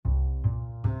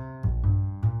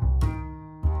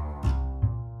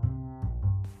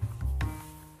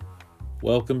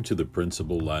Welcome to the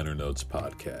Principal Liner Notes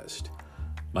podcast.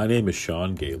 My name is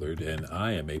Sean Gaylord, and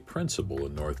I am a principal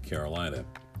in North Carolina.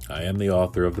 I am the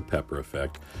author of The Pepper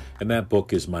Effect, and that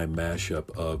book is my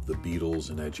mashup of the Beatles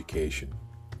and education.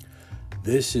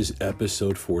 This is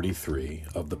episode 43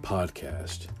 of the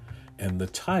podcast, and the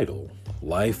title,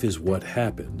 Life is What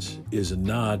Happens, is a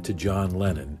nod to John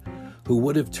Lennon, who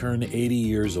would have turned 80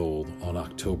 years old on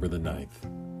October the 9th.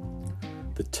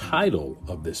 The title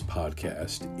of this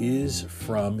podcast is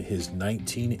from his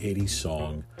 1980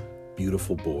 song,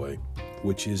 Beautiful Boy,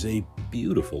 which is a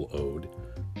beautiful ode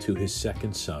to his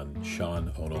second son,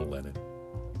 Sean Ono Lennon.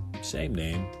 Same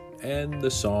name, and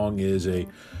the song is a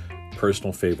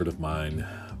personal favorite of mine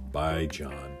by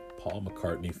John. Paul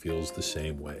McCartney feels the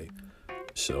same way,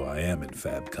 so I am in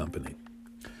fab company.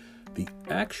 The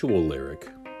actual lyric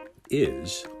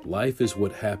is, life is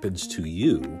what happens to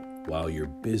you while you're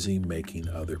busy making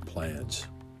other plans.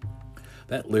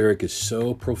 That lyric is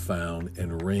so profound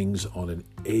and rings on an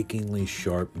achingly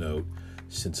sharp note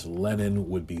since Lennon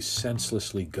would be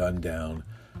senselessly gunned down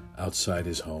outside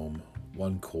his home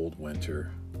one cold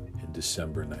winter in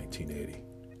December 1980.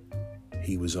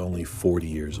 He was only 40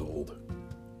 years old.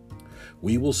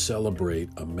 We will celebrate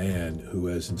a man who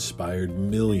has inspired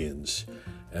millions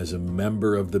as a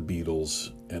member of the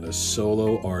Beatles and a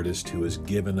solo artist who has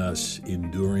given us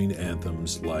enduring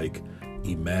anthems like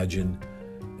Imagine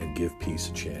and Give Peace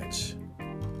a Chance.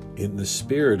 In the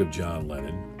spirit of John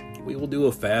Lennon, we will do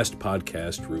a fast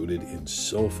podcast rooted in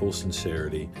soulful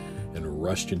sincerity and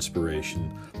rushed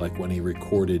inspiration like when he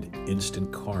recorded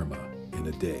Instant Karma in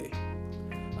a day.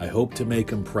 I hope to make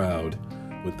him proud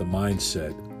with the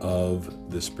mindset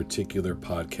of this particular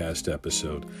podcast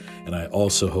episode, and I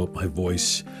also hope my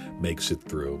voice makes it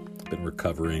through. I've been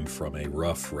recovering from a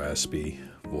rough, raspy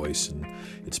voice, and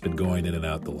it's been going in and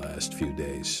out the last few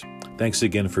days. Thanks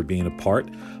again for being a part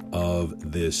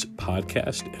of this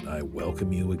podcast, and I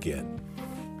welcome you again.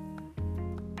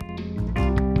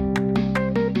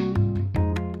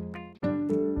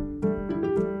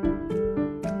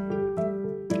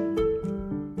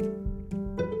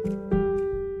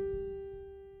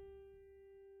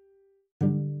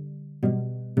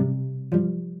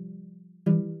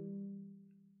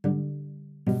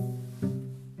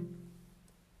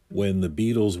 When the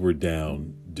Beatles were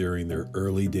down during their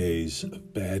early days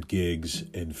of bad gigs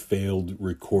and failed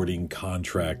recording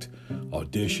contract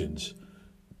auditions,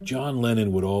 John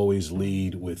Lennon would always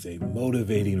lead with a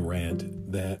motivating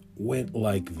rant that went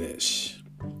like this.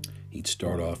 He'd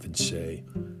start off and say,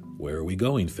 "Where are we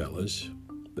going, fellas?"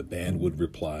 The band would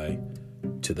reply,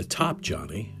 "To the top,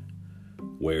 Johnny."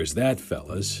 "Where's that,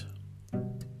 fellas?"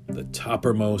 "The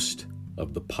toppermost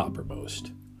of the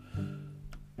poppermost."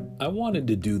 I wanted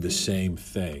to do the same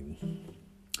thing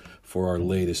for our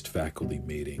latest faculty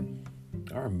meeting.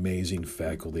 Our amazing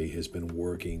faculty has been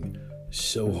working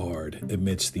so hard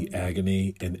amidst the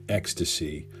agony and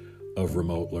ecstasy of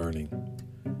remote learning.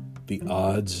 The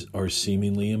odds are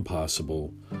seemingly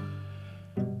impossible,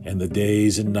 and the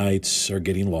days and nights are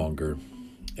getting longer,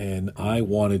 and I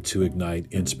wanted to ignite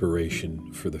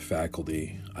inspiration for the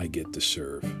faculty I get to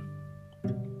serve.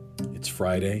 It's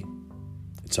Friday.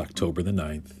 It's October the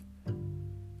 9th.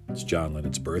 It's John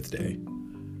Lennon's birthday.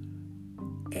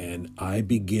 And I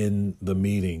begin the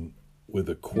meeting with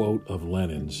a quote of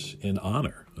Lennon's in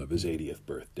honor of his 80th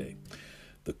birthday.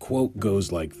 The quote goes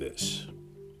like this: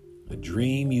 "A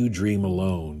dream you dream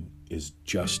alone is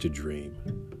just a dream.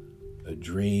 A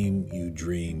dream you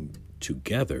dream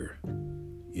together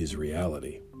is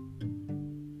reality."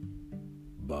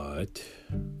 But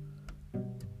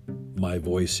my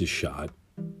voice is shot.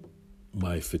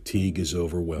 My fatigue is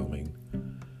overwhelming.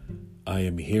 I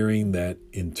am hearing that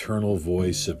internal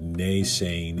voice of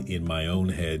naysaying in my own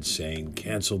head saying,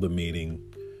 cancel the meeting.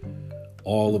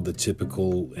 All of the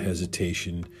typical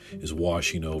hesitation is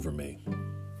washing over me.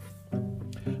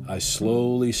 I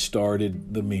slowly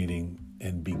started the meeting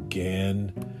and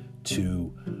began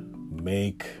to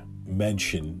make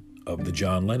mention of the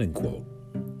John Lennon quote.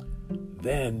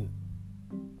 Then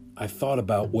I thought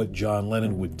about what John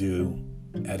Lennon would do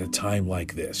at a time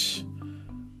like this.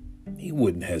 He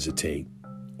wouldn't hesitate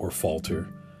or falter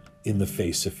in the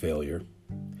face of failure.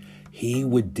 He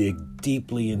would dig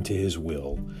deeply into his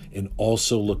will and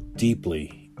also look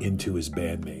deeply into his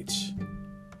bandmates.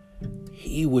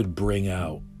 He would bring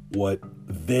out what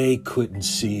they couldn't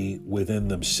see within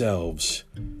themselves,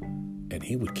 and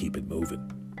he would keep it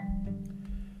moving.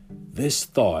 This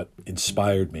thought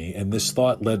inspired me, and this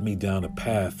thought led me down a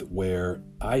path where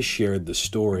I shared the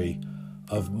story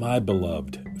of my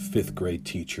beloved fifth grade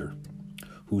teacher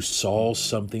who saw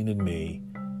something in me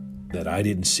that I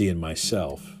didn't see in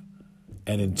myself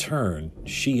And in turn,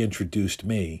 she introduced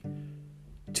me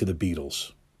to the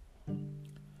Beatles.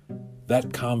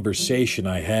 That conversation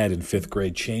I had in 5th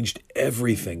grade changed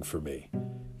everything for me.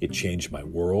 It changed my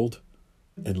world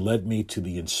and led me to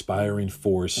the inspiring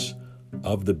force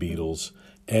of the Beatles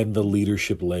and the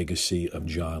leadership legacy of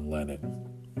John Lennon.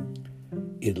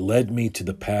 It led me to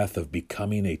the path of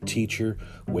becoming a teacher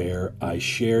where I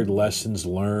shared lessons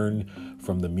learned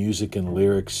from the music and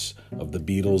lyrics of the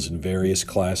Beatles in various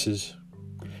classes.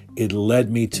 It led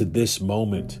me to this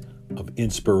moment of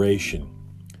inspiration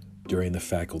during the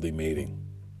faculty meeting.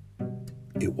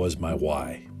 It was my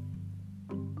why.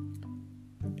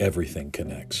 Everything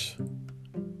connects.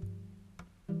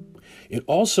 It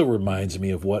also reminds me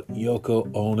of what Yoko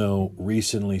Ono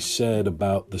recently said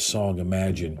about the song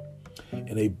Imagine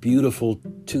in a beautiful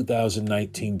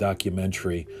 2019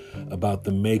 documentary about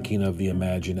the making of the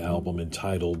Imagine album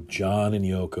entitled John and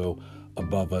Yoko,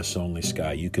 Above Us Only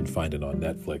Sky. You can find it on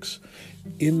Netflix.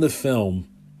 In the film,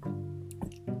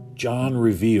 John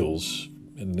reveals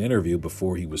in an interview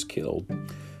before he was killed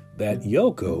that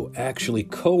Yoko actually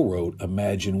co-wrote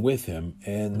Imagine with him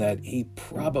and that he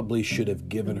probably should have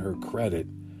given her credit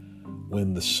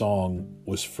when the song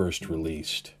was first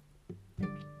released.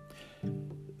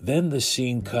 Then the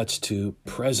scene cuts to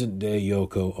present-day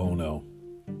Yoko Ono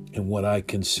in what I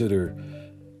consider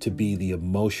to be the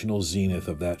emotional zenith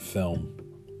of that film.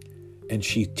 And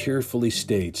she tearfully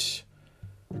states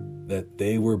that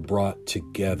they were brought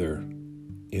together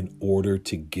in order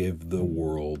to give the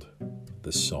world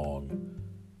the song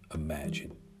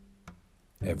Imagine.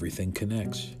 Everything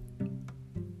connects.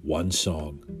 One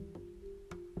song,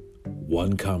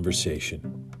 one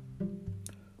conversation,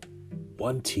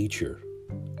 one teacher,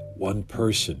 one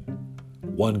person,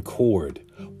 one chord,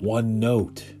 one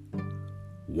note,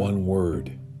 one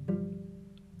word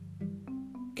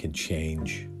can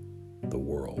change the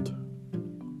world.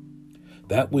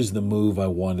 That was the move I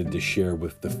wanted to share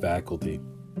with the faculty.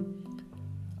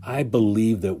 I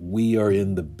believe that we are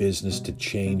in the business to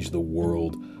change the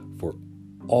world for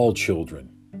all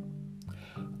children.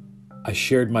 I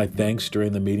shared my thanks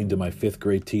during the meeting to my 5th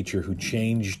grade teacher who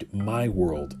changed my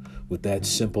world with that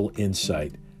simple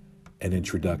insight and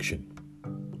introduction.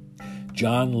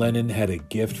 John Lennon had a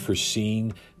gift for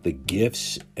seeing the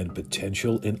gifts and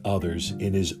potential in others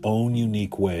in his own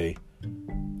unique way,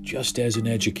 just as an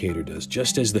educator does,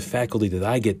 just as the faculty that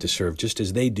I get to serve, just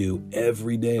as they do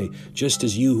every day, just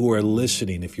as you who are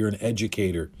listening, if you're an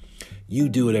educator, you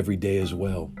do it every day as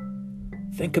well.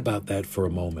 Think about that for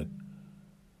a moment.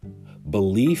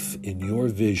 Belief in your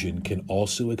vision can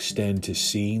also extend to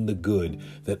seeing the good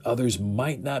that others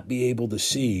might not be able to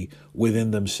see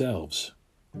within themselves.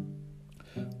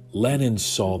 Lennon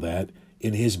saw that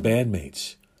in his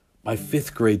bandmates. My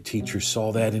 5th grade teacher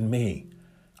saw that in me.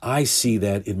 I see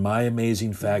that in my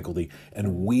amazing faculty,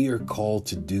 and we are called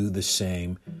to do the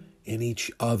same in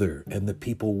each other and the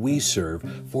people we serve,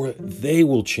 for they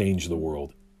will change the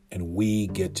world, and we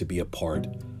get to be a part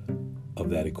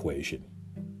of that equation.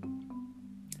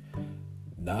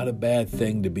 Not a bad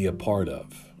thing to be a part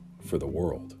of for the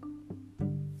world.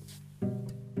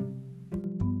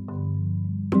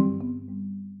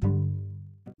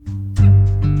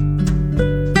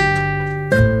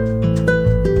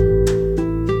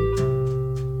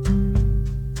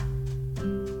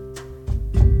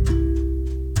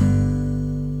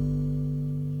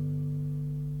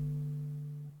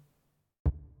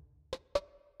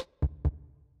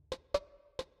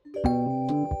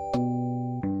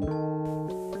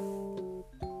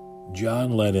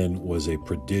 John Lennon was a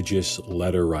prodigious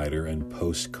letter writer and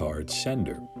postcard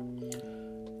sender.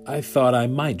 I thought I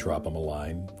might drop him a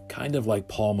line, kind of like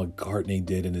Paul McCartney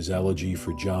did in his elegy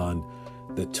for John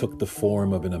that took the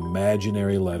form of an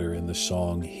imaginary letter in the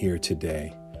song Here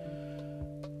Today.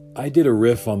 I did a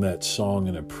riff on that song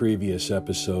in a previous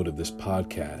episode of this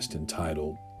podcast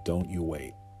entitled Don't You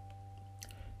Wait.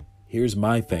 Here's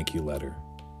my thank you letter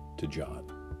to John.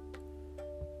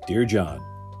 Dear John,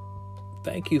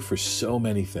 thank you for so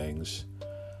many things.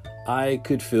 I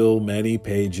could fill many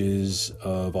pages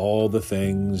of all the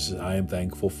things I am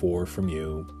thankful for from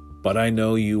you, but I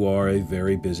know you are a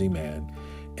very busy man,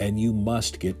 and you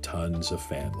must get tons of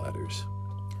fan letters.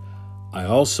 I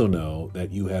also know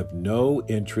that you have no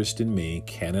interest in me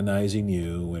canonizing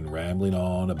you and rambling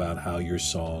on about how your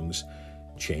songs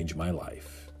change my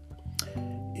life.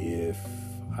 If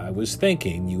I was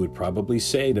thinking, you would probably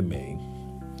say to me,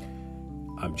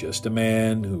 I'm just a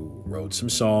man who wrote some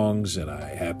songs, and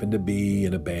I happen to be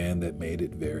in a band that made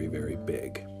it very, very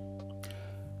big.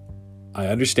 I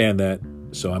understand that,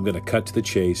 so I'm going to cut to the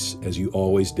chase, as you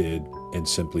always did, and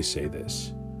simply say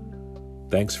this.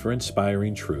 Thanks for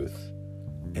inspiring truth,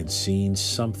 and seeing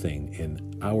something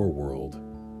in our world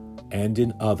and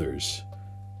in others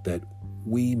that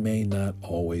we may not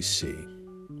always see.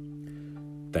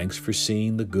 Thanks for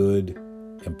seeing the good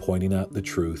and pointing out the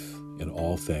truth in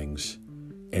all things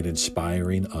and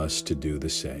inspiring us to do the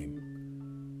same.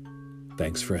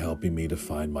 Thanks for helping me to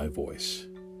find my voice.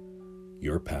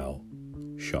 Your pal,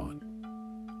 Sean.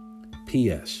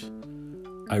 P.S.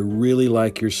 I really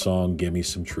like your song, Gimme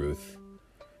Some Truth.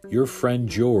 Your friend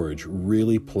George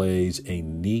really plays a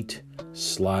neat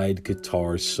slide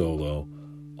guitar solo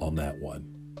on that one.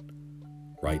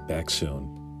 Right back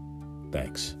soon.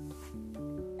 Thanks.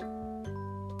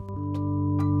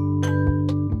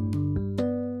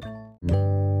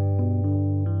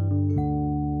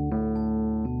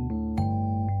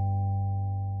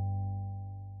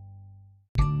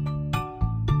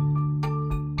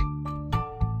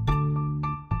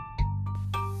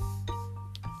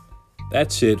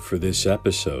 That's it for this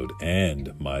episode,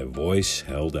 and my voice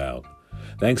held out.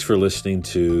 Thanks for listening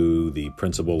to the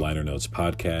Principal Liner Notes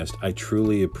podcast. I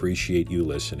truly appreciate you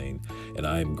listening, and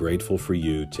I am grateful for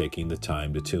you taking the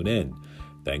time to tune in.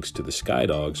 Thanks to the Sky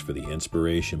Dogs for the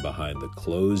inspiration behind the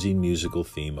closing musical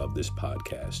theme of this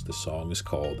podcast. The song is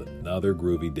called Another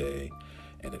Groovy Day,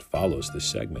 and it follows this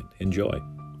segment. Enjoy.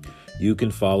 You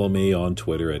can follow me on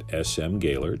Twitter at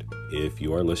smgaylord. If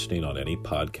you are listening on any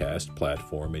podcast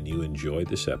platform and you enjoyed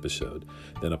this episode,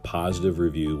 then a positive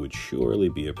review would surely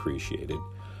be appreciated.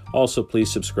 Also, please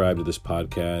subscribe to this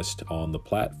podcast on the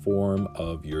platform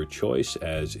of your choice,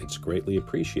 as it's greatly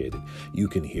appreciated. You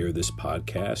can hear this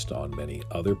podcast on many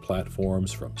other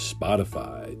platforms, from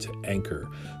Spotify to Anchor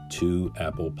to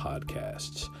Apple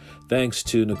Podcasts. Thanks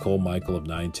to Nicole Michael of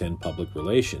 910 Public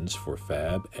Relations for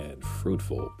fab and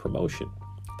fruitful promotion.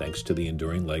 Thanks to the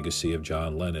enduring legacy of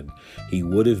John Lennon. He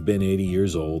would have been 80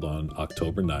 years old on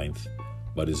October 9th,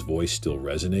 but his voice still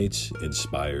resonates,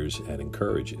 inspires, and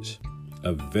encourages.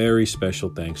 A very special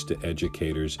thanks to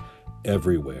educators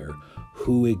everywhere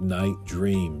who ignite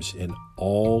dreams in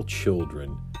all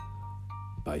children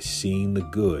by seeing the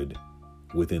good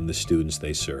within the students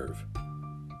they serve.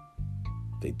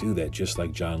 They do that just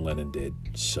like John Lennon did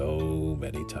so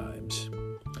many times.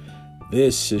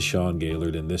 This is Sean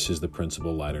Gaylord, and this is the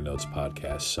Principal Liner Notes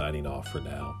podcast, signing off for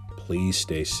now. Please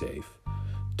stay safe.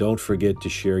 Don't forget to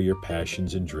share your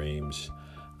passions and dreams.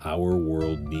 Our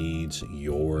world needs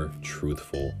your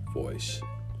truthful voice.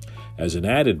 As an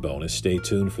added bonus, stay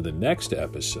tuned for the next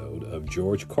episode of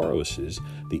George Corwus's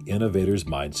The Innovator's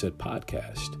Mindset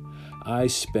podcast. I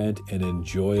spent an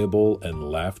enjoyable and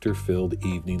laughter-filled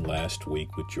evening last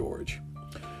week with George.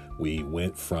 We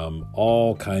went from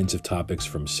all kinds of topics,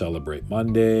 from Celebrate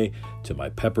Monday to my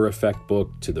Pepper Effect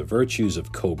book to the virtues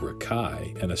of Cobra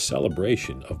Kai and a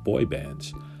celebration of boy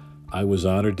bands. I was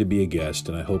honored to be a guest,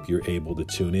 and I hope you're able to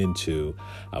tune into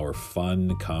our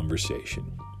fun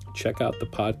conversation. Check out the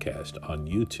podcast on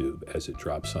YouTube as it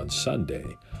drops on Sunday,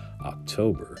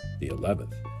 October the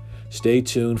 11th. Stay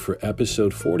tuned for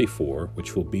episode 44,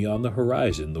 which will be on the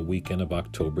horizon the weekend of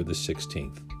October the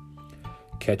 16th.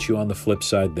 Catch you on the flip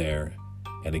side there,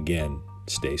 and again,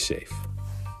 stay safe.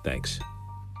 Thanks.